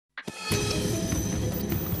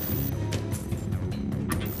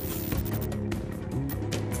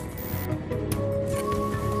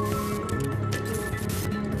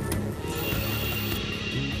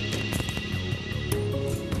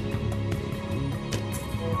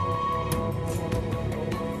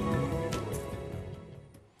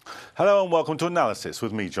Hello and welcome to Analysis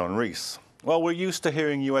with me, John Rees. Well, we're used to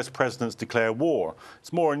hearing US presidents declare war.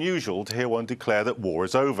 It's more unusual to hear one declare that war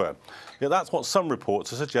is over. Yet that's what some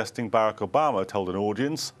reports are suggesting Barack Obama told an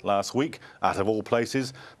audience last week at, of all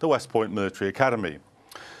places, the West Point Military Academy.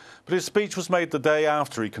 But his speech was made the day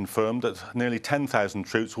after he confirmed that nearly 10,000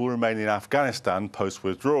 troops will remain in Afghanistan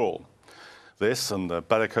post-withdrawal. This and the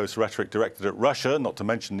bellicose rhetoric directed at Russia, not to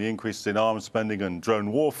mention the increases in arms spending and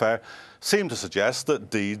drone warfare, seem to suggest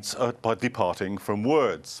that deeds are departing from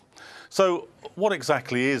words. So what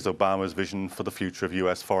exactly is Obama's vision for the future of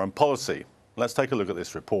US foreign policy? Let's take a look at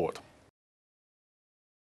this report.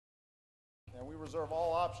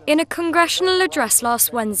 In a congressional address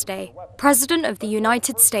last Wednesday, President of the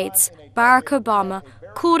United States, Barack Obama,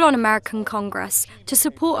 called on American Congress to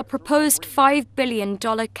support a proposed $5 billion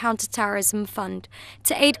counterterrorism fund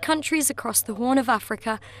to aid countries across the Horn of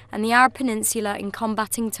Africa and the Arab Peninsula in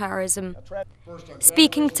combating terrorism.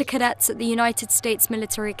 Speaking to cadets at the United States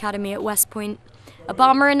Military Academy at West Point,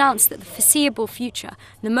 Obama announced that the foreseeable future,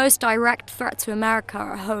 the most direct threat to America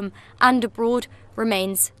at home and abroad,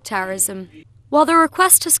 remains terrorism. While the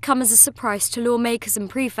request has come as a surprise to lawmakers and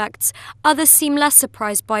prefects, others seem less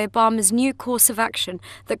surprised by Obama's new course of action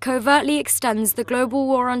that covertly extends the global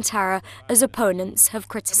war on terror, as opponents have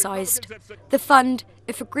criticised. The fund,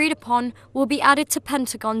 if agreed upon, will be added to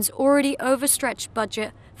Pentagon's already overstretched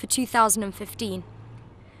budget for 2015.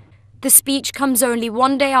 The speech comes only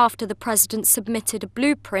one day after the president submitted a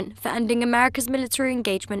blueprint for ending America's military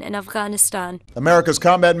engagement in Afghanistan. America's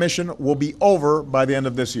combat mission will be over by the end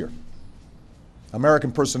of this year.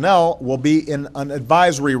 American personnel will be in an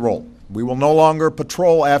advisory role. We will no longer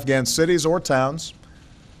patrol Afghan cities or towns,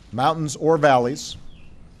 mountains or valleys.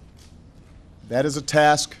 That is a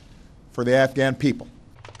task for the Afghan people.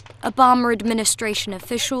 Obama administration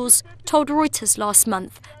officials told Reuters last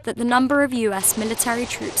month that the number of US military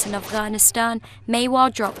troops in Afghanistan may well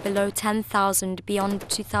drop below 10,000 beyond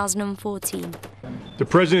 2014. The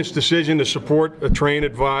President's decision to support a train,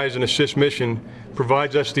 advise, and assist mission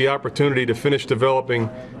provides us the opportunity to finish developing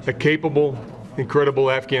a capable,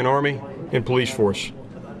 incredible Afghan army and police force.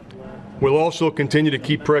 We'll also continue to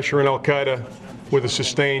keep pressure on al-Qaeda with a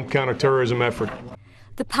sustained counterterrorism effort.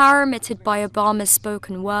 The power emitted by Obama's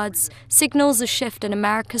spoken words signals a shift in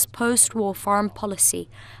America's post-war foreign policy,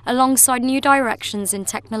 alongside new directions in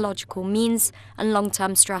technological means and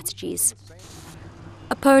long-term strategies.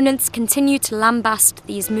 Opponents continue to lambast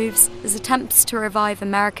these moves as attempts to revive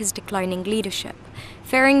America's declining leadership,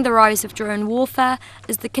 fearing the rise of drone warfare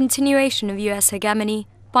as the continuation of US hegemony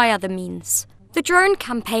by other means. The drone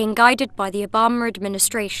campaign, guided by the Obama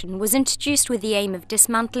administration, was introduced with the aim of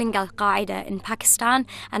dismantling al-Qaeda in Pakistan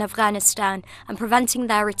and Afghanistan and preventing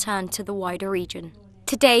their return to the wider region.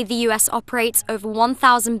 Today, the US operates over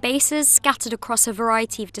 1,000 bases scattered across a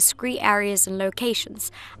variety of discrete areas and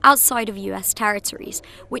locations outside of US territories,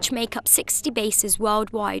 which make up 60 bases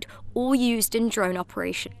worldwide, all used in drone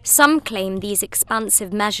operations. Some claim these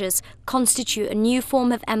expansive measures constitute a new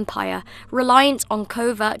form of empire reliant on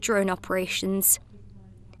covert drone operations.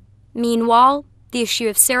 Meanwhile, the issue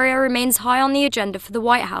of Syria remains high on the agenda for the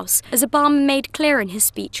White House, as Obama made clear in his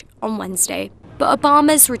speech on Wednesday. But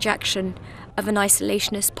Obama's rejection of an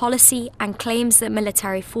isolationist policy and claims that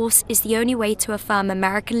military force is the only way to affirm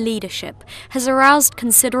American leadership has aroused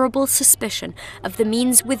considerable suspicion of the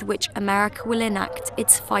means with which America will enact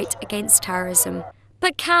its fight against terrorism.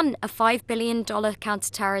 But can a $5 billion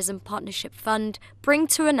counterterrorism partnership fund bring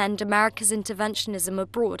to an end America's interventionism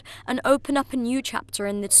abroad and open up a new chapter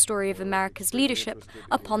in the story of America's leadership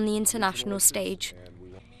upon the international stage?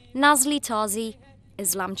 Nazli Tazi,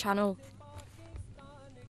 Islam Channel.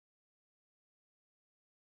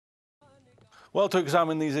 Well, to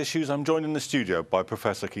examine these issues, I'm joined in the studio by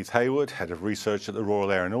Professor Keith Hayward, Head of Research at the Royal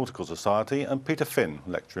Aeronautical Society, and Peter Finn,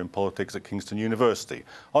 Lecturer in Politics at Kingston University.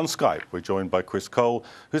 On Skype, we're joined by Chris Cole,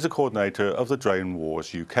 who's the coordinator of the Drone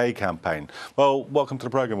Wars UK campaign. Well, welcome to the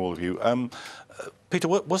programme, all of you. Peter,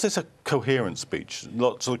 was this a coherent speech?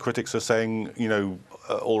 Lots of the critics are saying, you know,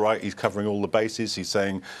 all right, he's covering all the bases. He's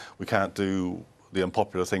saying we can't do the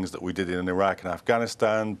unpopular things that we did in Iraq and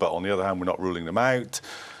Afghanistan, but on the other hand, we're not ruling them out.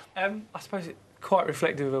 I suppose it's quite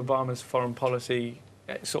reflective of Obama's foreign policy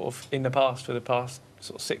sort of in the past, for the past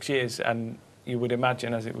sort of 6 years, and you would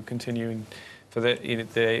imagine as it would continue for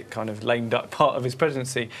the kind of lame duck part of his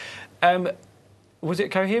presidency. Was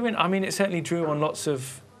it coherent? I mean, it certainly drew on lots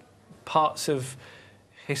of parts of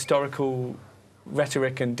historical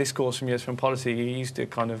rhetoric and discourse from US foreign policy. He used a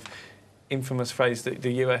kind of infamous phrase that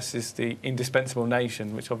the US is the indispensable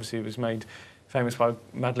nation, which obviously was made famous by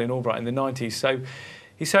Madeleine Albright in the 90s. So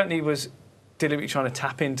he certainly was deliberately trying to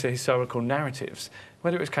tap into historical narratives.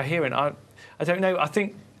 whether it was coherent, I don't know. I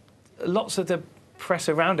think lots of the press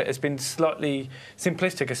around it has been slightly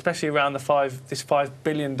simplistic, especially around this $5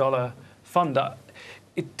 billion fund.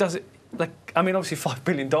 It doesn't. I mean, obviously, $5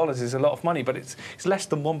 billion is a lot of money, but it's less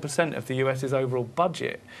than 1% of the US's overall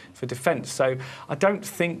budget for defence. So I don't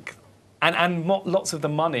think, and lots of the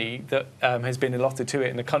money that has been allotted to it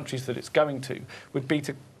in the countries that it's going to would be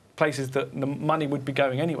to places that the money would be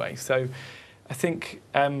going anyway. So I think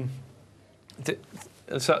some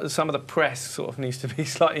of the press sort of needs to be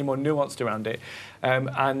slightly more nuanced around it,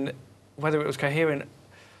 and whether it was coherent,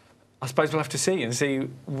 I suppose we'll have to see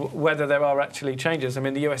whether there are actually changes. I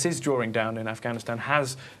mean, the US is drawing down in Afghanistan,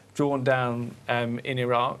 has drawn down in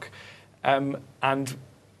Iraq, and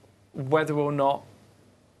whether or not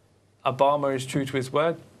Obama is true to his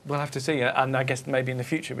word, we'll have to see. And I guess maybe in the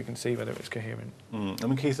future we can see whether it's coherent. I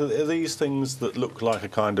mean, Keith, are these things that look like a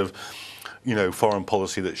kind of, foreign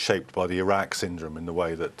policy that's shaped by the Iraq syndrome in the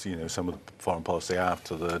way that, some of the foreign policy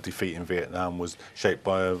after the defeat in Vietnam was shaped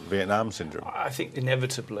by a Vietnam syndrome? I think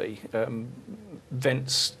inevitably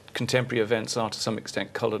contemporary events are to some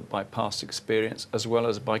extent coloured by past experience as well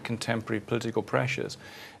as by contemporary political pressures.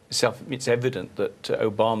 It's evident that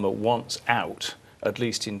Obama wants out, at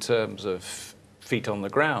least in terms of feet on the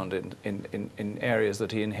ground in areas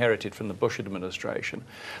that he inherited from the Bush administration.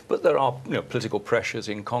 But there are political pressures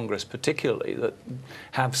in Congress particularly that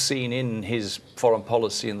have seen in his foreign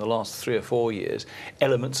policy in the last 3 or 4 years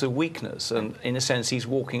elements of weakness. And in a sense, he's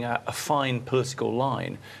walking out a fine political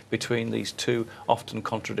line between these two often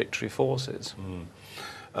contradictory forces.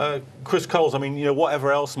 Chris Coles, I mean,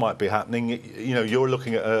 whatever else might be happening, you're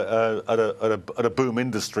looking at a boom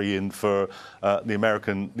industry for the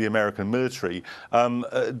American military.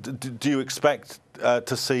 Do you expect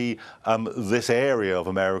to see this area of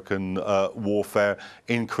American warfare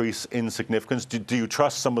increase in significance? Do you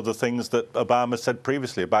trust some of the things that Obama said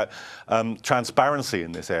previously about transparency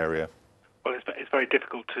in this area? Well, it's very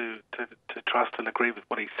difficult to trust and agree with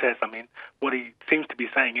what he says. I mean, what he seems to be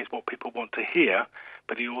saying is what people want to hear,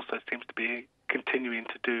 but he also seems to be continuing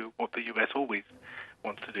to do what the US always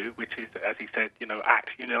wants to do, which is, as he said, act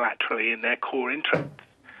unilaterally in their core interests.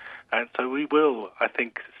 And so we will, I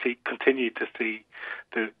think, continue to see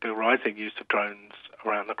the rising use of drones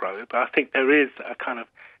around the globe. But I think there is a kind of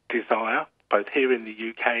desire, both here in the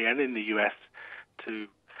UK and in the US, to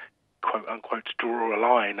quote unquote draw a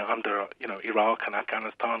line under Iraq and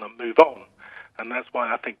Afghanistan and move on. And that's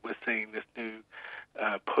why I think we're seeing this new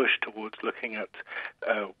push towards looking at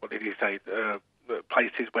what did he say,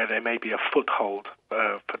 places where there may be a foothold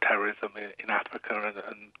for terrorism in Africa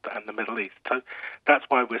and the Middle East. So that's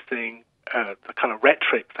why we're seeing the kind of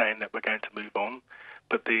rhetoric saying that we're going to move on,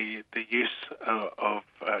 but the use of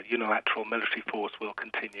unilateral military force will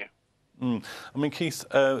continue. I mean, Keith,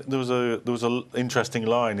 there was an interesting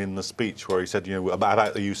line in the speech where he said,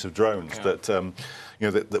 about the use of drones, that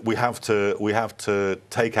that we have to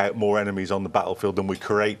take out more enemies on the battlefield than we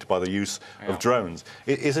create by the use of drones.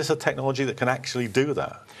 Is this a technology that can actually do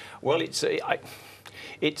that? Well,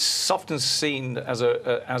 it's often seen as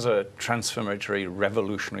a transformatory,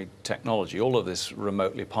 revolutionary technology. All of this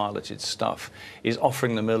remotely piloted stuff is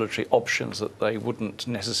offering the military options that they wouldn't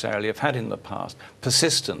necessarily have had in the past.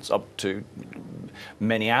 Persistence up to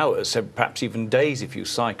many hours, perhaps even days if you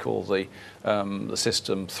cycle the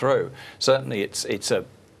system through. Certainly,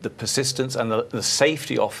 the persistence and the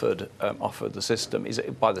safety offered the system is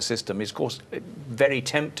of course very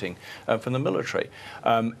tempting from the military.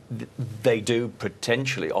 They do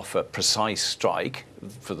potentially offer precise strike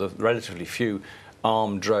for the relatively few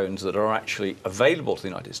armed drones that are actually available to the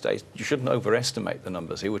United States. You shouldn't overestimate the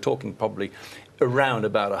numbers here. We're talking probably around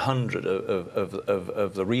about 100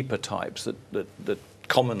 of the Reaper types that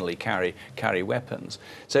commonly carry weapons.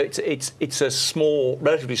 So it's a small,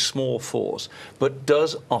 relatively small force, but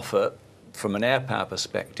does offer, from an air power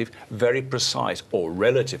perspective, very precise or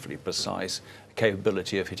relatively precise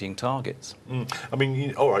capability of hitting targets. I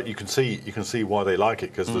mean, all right, you can see why they like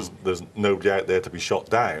it, because there's nobody out there to be shot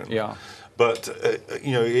down. Yeah. But,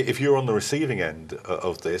 if you're on the receiving end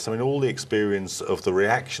of this, I mean, all the experience of the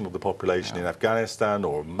reaction of the population in Afghanistan,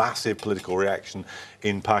 or massive political reaction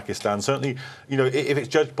in Pakistan, certainly, if it's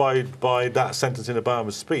judged by that sentence in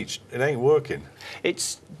Obama's speech, it ain't working.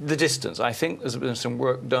 It's the distance. I think there's been some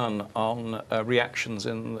work done on reactions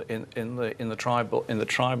in the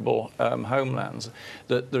tribal homelands,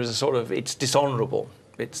 that there is a sort of, it's dishonourable.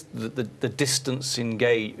 It's the distance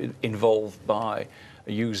involved by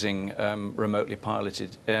using remotely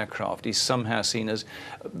piloted aircraft is somehow seen as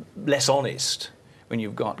less honest when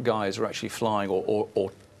you've got guys who are actually flying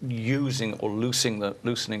or using or loosening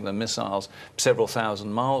the missiles several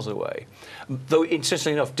thousand miles away. Though,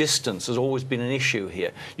 interestingly enough, distance has always been an issue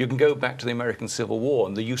here. You can go back to the American Civil War,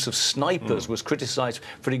 and the use of snipers was criticised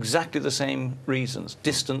for exactly the same reasons: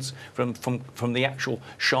 distance from the actual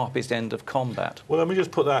sharpest end of combat. Well, let me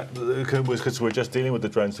just put that, because we're just dealing with the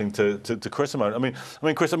drones thing, to Chris a moment. I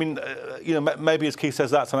mean, Chris, you know, maybe as Keith says,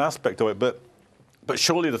 that's an aspect of it, but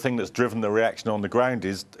surely the thing that's driven the reaction on the ground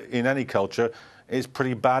is, in any culture, is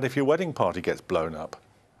pretty bad if your wedding party gets blown up.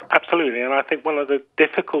 Absolutely, and I think one of the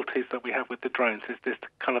difficulties that we have with the drones is this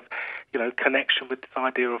kind of, you know, connection with this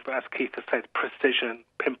idea of, as Keith has said, precision,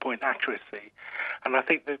 pinpoint accuracy. And I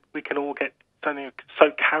think that we can all get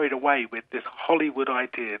so carried away with this Hollywood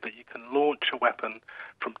idea that you can launch a weapon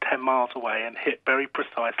from 10 miles away and hit very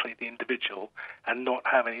precisely the individual and not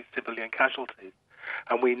have any civilian casualties.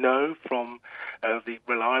 And we know from the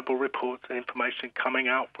reliable reports and information coming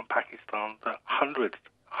out from Pakistan that hundreds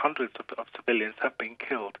of civilians have been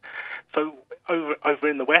killed. So over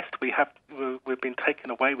in the West, we've been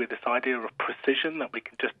taken away with this idea of precision, that we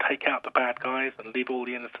can just take out the bad guys and leave all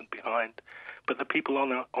the innocent behind. But the people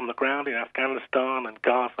on the ground in Afghanistan and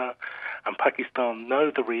Gaza and Pakistan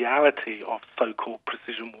know the reality of so-called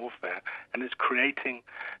precision warfare, and it's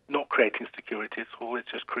not creating security,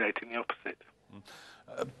 it's just creating the opposite.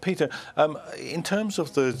 Peter, in terms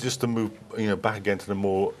of just to move, you know, back again to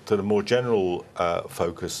the more general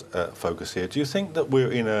focus here, do you think that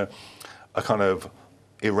we're in a kind of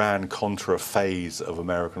Iran-Contra phase of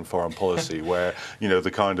American foreign policy, where, you know,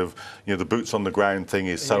 the kind of, you know, the boots on the ground thing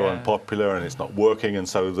is so unpopular and it's not working, and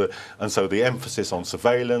so the emphasis on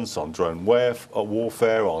surveillance, on drone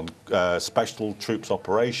warfare, on special troops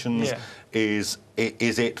operations is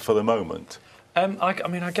it for the moment? I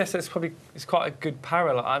mean, I guess it's quite a good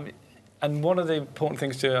parallel. And one of the important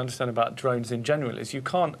things to understand about drones in general is you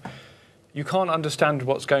can't understand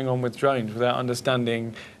what's going on with drones without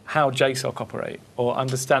understanding how JSOC operate, or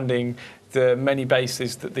understanding the many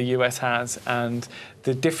bases that the US has and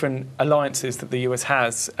the different alliances that the US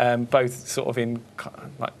has, both sort of in,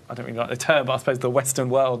 like, I don't really like the term, but I suppose the Western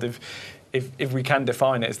world, if we can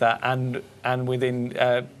define it as that, and within,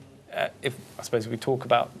 if I suppose we talk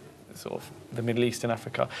about sort of the Middle East and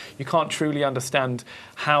Africa, you can't truly understand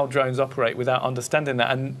how drones operate without understanding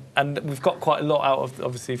that. And we've got quite a lot out of,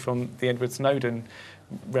 obviously, from the Edward Snowden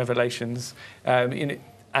revelations,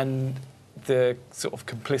 and the sort of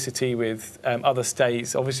complicity with other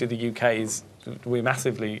states. Obviously, the UK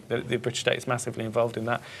the British state is massively involved in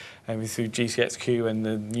that, through GCHQ and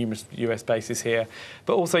the numerous US bases here.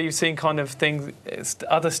 But also you've seen kind of things,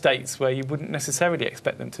 other states where you wouldn't necessarily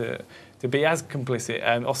expect them to be as complicit.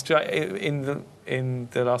 In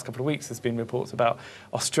the last couple of weeks, there's been reports about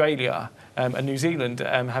Australia and New Zealand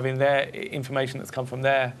having their information that's come from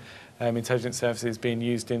their intelligence services being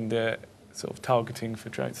used in the sort of targeting for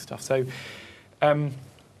drones stuff. So,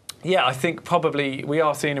 I think probably we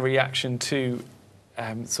are seeing a reaction to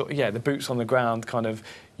the boots on the ground kind of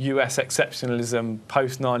US exceptionalism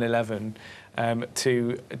post 9/11,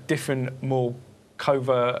 to different, more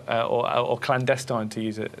covert or clandestine, to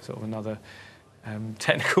use it sort of another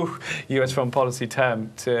technical US foreign policy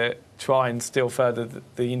term, to try and still further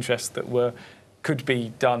the interests that could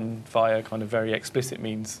be done via kind of very explicit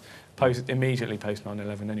means immediately post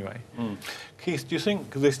 9/11 anyway. Keith, do you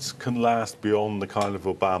think this can last beyond the kind of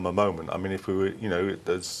Obama moment? I mean, if we were,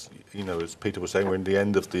 as Peter was saying, we're in the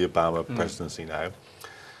end of the Obama presidency now.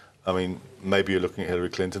 I mean, maybe you're looking at Hillary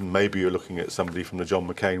Clinton, maybe you're looking at somebody from the John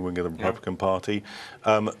McCain wing of the Republican Party.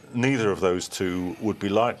 Neither of those two would be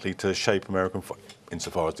likely to shape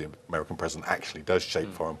insofar as the American president actually does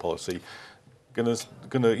shape foreign policy. You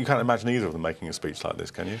can't imagine either of them making a speech like this,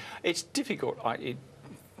 can you? It's difficult.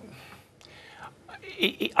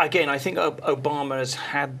 Again, I think Obama has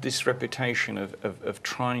had this reputation of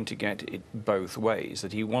trying to get it both ways,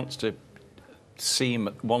 that he wants to seem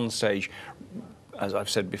at one stage, as I've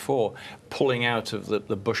said before, pulling out of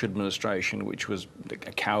the Bush administration, which was a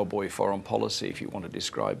cowboy foreign policy, if you want to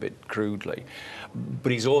describe it crudely.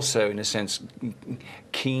 But he's also, in a sense,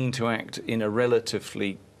 keen to act in a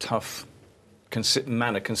relatively tough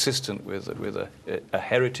manner consistent with a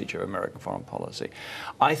heritage of American foreign policy.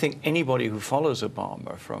 I think anybody who follows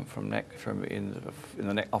Obama after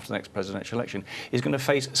the next presidential election is going to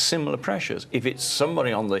face similar pressures. If it's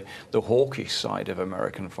somebody on the hawkish side of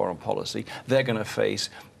American foreign policy, they're going to face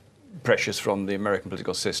pressures from the American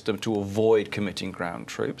political system to avoid committing ground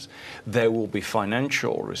troops. There will be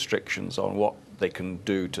financial restrictions on what they can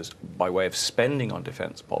do by way of spending on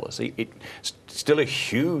defence policy. It's still a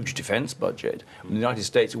huge defence budget. The United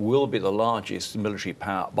States will be the largest military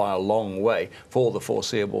power by a long way for the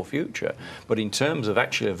foreseeable future. But in terms of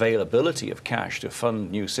actually availability of cash to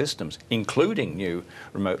fund new systems, including new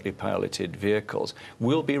remotely piloted vehicles,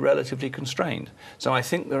 will be relatively constrained. So I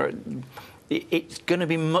think it's going to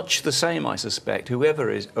be much the same, I suspect, whoever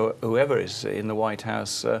is in the White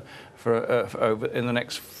House over in the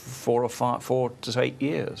next 4 to 8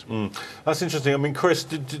 years. That's interesting. I mean, Chris,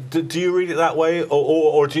 do you read it that way,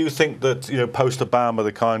 or do you think that, you know, post-Obama,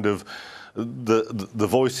 the kind of the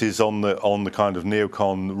voices on the kind of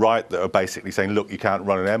neocon right that are basically saying, look, you can't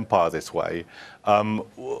run an empire this way,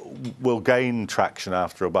 will gain traction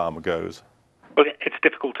after Obama goes? Well, it's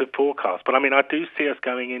difficult to forecast, but I mean, I do see us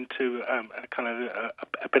going into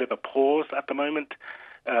a bit of a pause at the moment,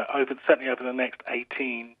 certainly over the next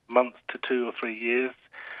 18 months to 2 or 3 years,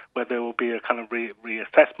 where there will be a kind of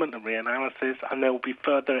reassessment and reanalysis, and there will be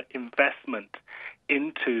further investment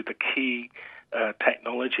into the key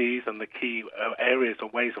technologies and the key areas or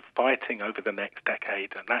ways of fighting over the next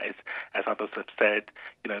decade. And that is, as others have said,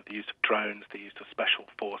 you know, the use of drones, the use of special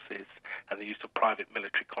forces, and the use of private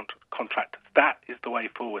military contractors. That is the way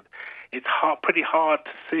forward. It's pretty hard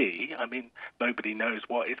to see. I mean, nobody knows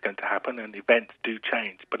what is going to happen, and events do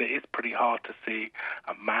change. But it is pretty hard to see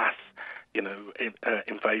a mass, you know,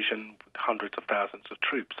 invasion with hundreds of thousands of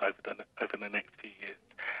troops over the next few years.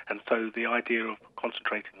 And so the idea of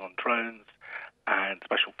concentrating on drones and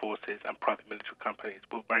special forces and private military companies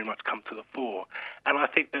will very much come to the fore. And I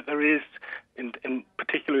think that there is, in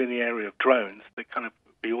particularly in the area of drones,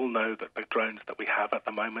 we all know that the drones that we have at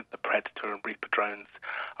the moment, the Predator and Reaper drones,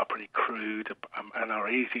 are pretty crude and are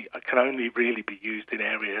easy. Can only really be used in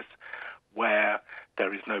areas where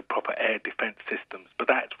there is no proper air defense systems. But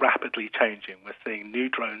that's rapidly changing. We're seeing new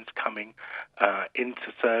drones coming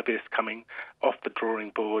into service, coming off the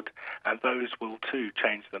drawing board, and those will too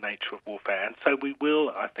change the nature of warfare. And so we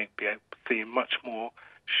will, I think, be able to see much more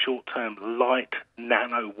short-term light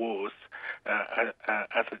nano wars,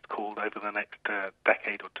 as it's called, over the next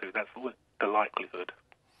decade or two. That's the likelihood.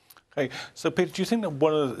 Okay, so Peter, do you think that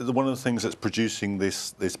one of the things that's producing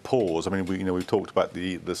this pause? I mean, we've talked about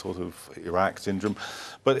the sort of Iraq syndrome,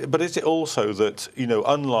 but is it also that, you know,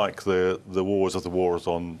 unlike the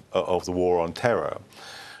war on terror,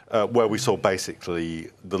 where we saw basically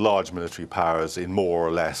the large military powers in more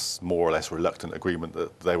or less reluctant agreement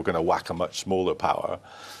that they were going to whack a much smaller power,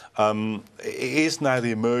 it is now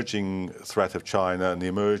the emerging threat of China and the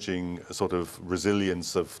emerging sort of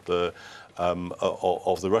resilience of the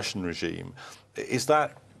Russian regime. Is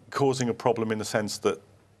that causing a problem in the sense that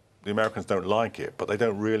the Americans don't like it, but they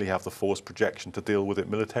don't really have the force projection to deal with it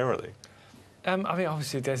militarily? I mean,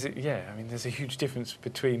 obviously, there's a huge difference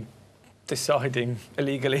between deciding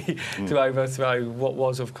illegally to overthrow what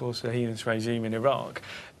was, of course, a heathen's regime in Iraq,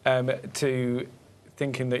 to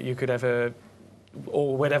thinking that you could ever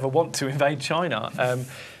or would ever want to invade China.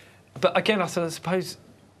 But again, I suppose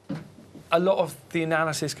a lot of the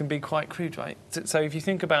analysis can be quite crude, right? So if you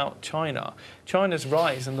think about China's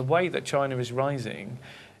rise and the way that China is rising,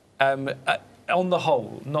 on the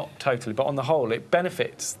whole, not totally, but on the whole, it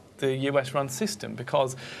benefits the US-run system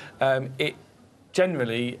because it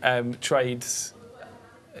generally trades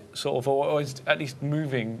sort of, or is at least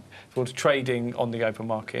moving towards trading on the open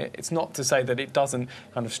market. It's not to say that it doesn't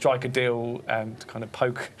kind of strike a deal to kind of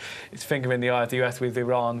poke its finger in the eye of the US with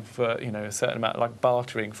Iran for, you know, a certain amount, like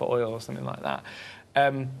bartering for oil or something like that.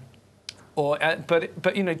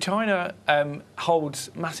 But you know, China holds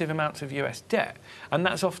massive amounts of US debt, and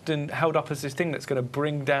that's often held up as this thing that's going to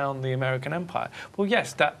bring down the American empire. Well,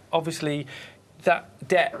 yes, that obviously that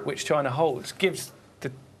debt which China holds gives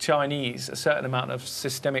the Chinese a certain amount of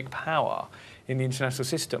systemic power in the international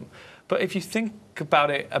system. But if you think about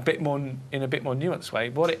it in a bit more nuanced way,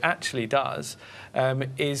 what it actually does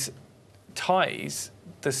is ties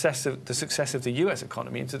the success of the US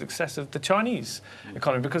economy into the success of the Chinese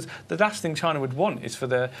economy, because the last thing China would want is for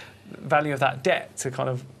the value of that debt to kind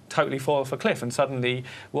of totally fall off a cliff and suddenly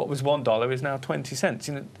what was $1 is now 20 cents.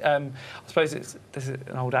 You know, I suppose there's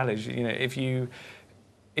an old adage, you know, if you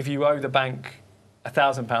owe the bank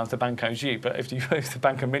 £1,000, the bank owes you, but if you owe the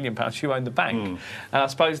bank £1 million, you own the bank. And I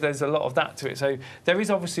suppose there's a lot of that to it. So there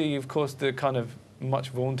is obviously, of course, the kind of much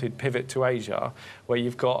vaunted pivot to Asia, where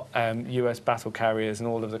you've got US battle carriers and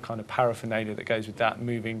all of the kind of paraphernalia that goes with that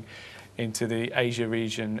moving into the Asia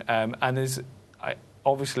region. And there's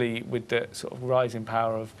obviously, with the sort of rising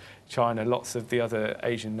power of China, lots of the other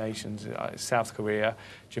Asian nations, South Korea,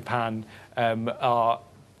 Japan, are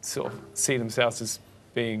sort of see themselves as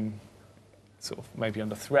being sort of maybe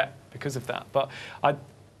under threat because of that. But I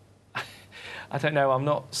don't know. I'm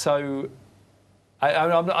not so.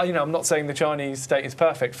 I'm not saying the Chinese state is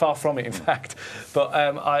perfect. Far from it, in fact. But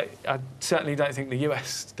I certainly don't think the US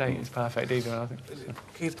state is perfect either.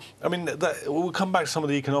 I mean, we'll come back to some of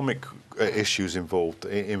the economic issues involved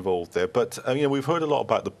there. But we've heard a lot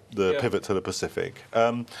about the pivot to the Pacific.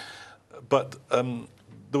 But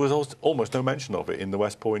there was almost no mention of it in the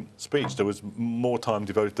West Point speech. There was more time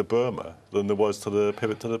devoted to Burma than there was to the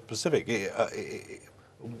pivot to the Pacific.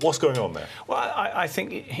 What's going on there? Well, I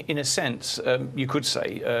think, in a sense, you could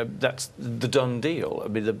say that's the done deal. I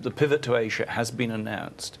mean, the pivot to Asia has been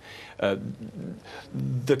announced.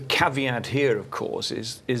 The caveat here, of course,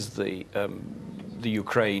 is the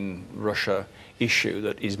Ukraine-Russia issue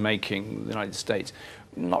that is making the United States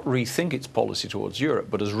not rethink its policy towards Europe,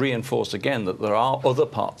 but has reinforced again that there are other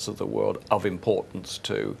parts of the world of importance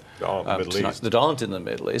to that aren't in the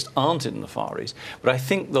Middle East, aren't in the Far East. But I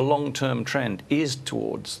think the long-term trend is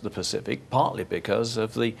towards the Pacific, partly because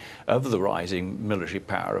of the rising military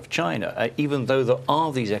power of China, even though there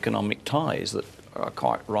are these economic ties that are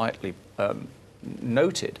quite rightly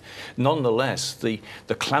noted. Nonetheless, the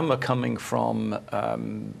clamour coming from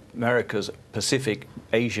America's Pacific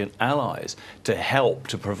Asian allies to help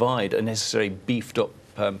to provide a necessary beefed up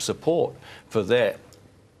support for their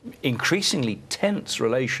increasingly tense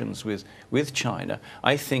relations with China,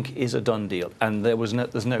 I think is a done deal, and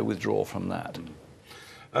there's no withdrawal from that.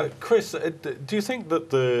 Chris, do you think that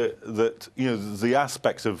the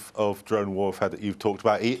aspects of drone warfare that you've talked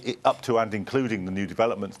about, up to and including the new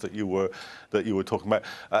developments that you were talking about,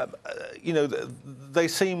 they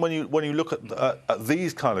seem, when you look at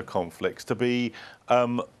these kind of conflicts, to be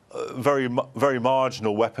very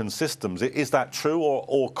marginal weapon systems? Is that true,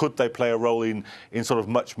 or could they play a role in sort of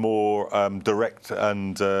much more direct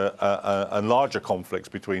and larger conflicts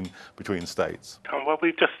between states? Well,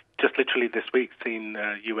 we've just literally this week seen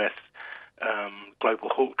US Global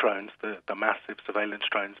Hawk drones, the massive surveillance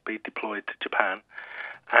drones, be deployed to Japan.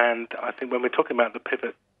 And I think when we're talking about the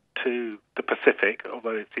pivot to the Pacific,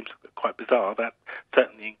 although it seems quite bizarre, that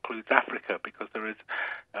certainly includes Africa, because there is,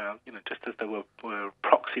 just as there were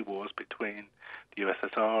proxy wars between the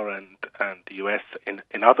USSR and the US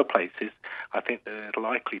in other places, I think there's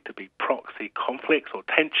likely to be proxy conflicts or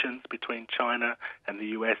tensions between China and the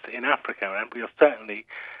US in Africa. And we are certainly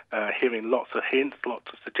hearing lots of hints, lots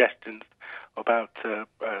of suggestions about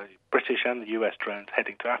British and the US drones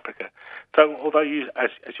heading to Africa. So although, as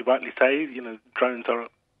you rightly say, drones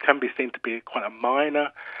can be seen to be quite a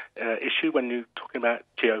minor issue when you're talking about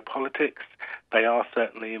geopolitics, they are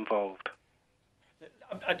certainly involved.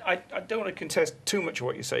 I don't want to contest too much of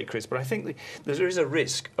what you say, Chris, but I think there is a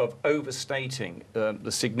risk of overstating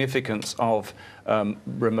the significance of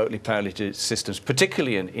remotely piloted systems,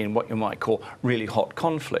 particularly in what you might call really hot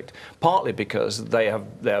conflict. Partly because they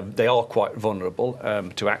are quite vulnerable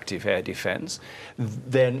to active air defence.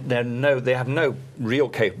 They have no real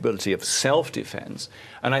capability of self-defence,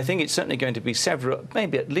 and I think it's certainly going to be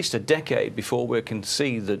maybe at least a decade before we can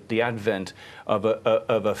see the advent of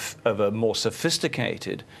a more sophisticated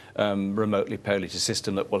remotely piloted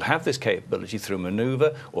system that will have this capability through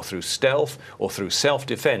manoeuvre or through stealth or through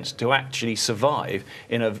self-defence to actually survive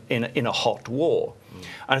in a hot war.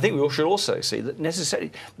 And I think we should also see that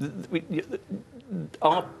necessarily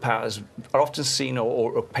our powers are often seen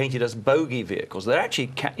or painted as bogey vehicles. They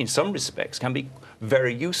actually, in some respects, can be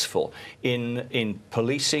very useful in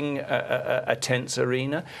policing a tense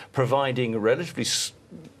arena, providing relatively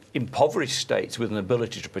impoverished states with an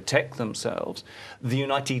ability to protect themselves. The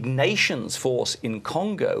United Nations force in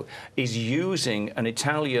Congo is using an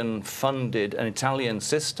Italian-funded, an Italian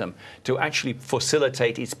system to actually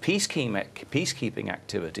facilitate its peacekeeping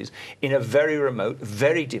activities in a very remote,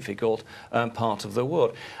 very difficult part of the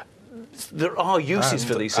world. There are uses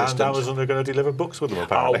for these systems. And Amazon are going to deliver books with them,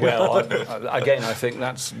 apparently. Oh, well, again, I think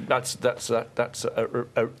that's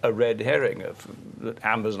a red herring. That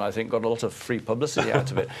Amazon, I think, got a lot of free publicity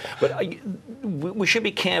out of it. But we should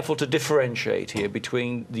be careful to differentiate here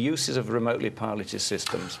between the uses of remotely piloted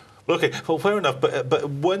systems. Okay, well, fair enough. But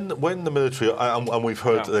when the military, and we've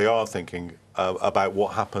heard that they are thinking about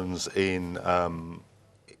what happens in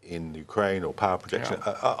Ukraine or power projection,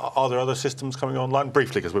 are there other systems coming online?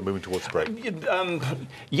 Briefly, because we're moving towards the break.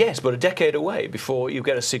 Yes, but a decade away before you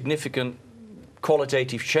get a significant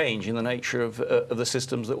qualitative change in the nature of the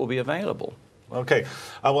systems that will be available. Okay,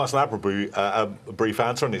 well, that's an admirable brief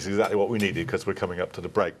answer, and it's exactly what we needed because we're coming up to the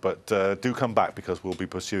break. But do come back, because we'll be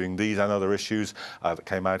pursuing these and other issues that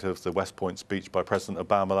came out of the West Point speech by President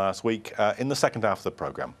Obama last week in the second half of the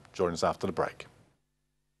programme. Join us after the break.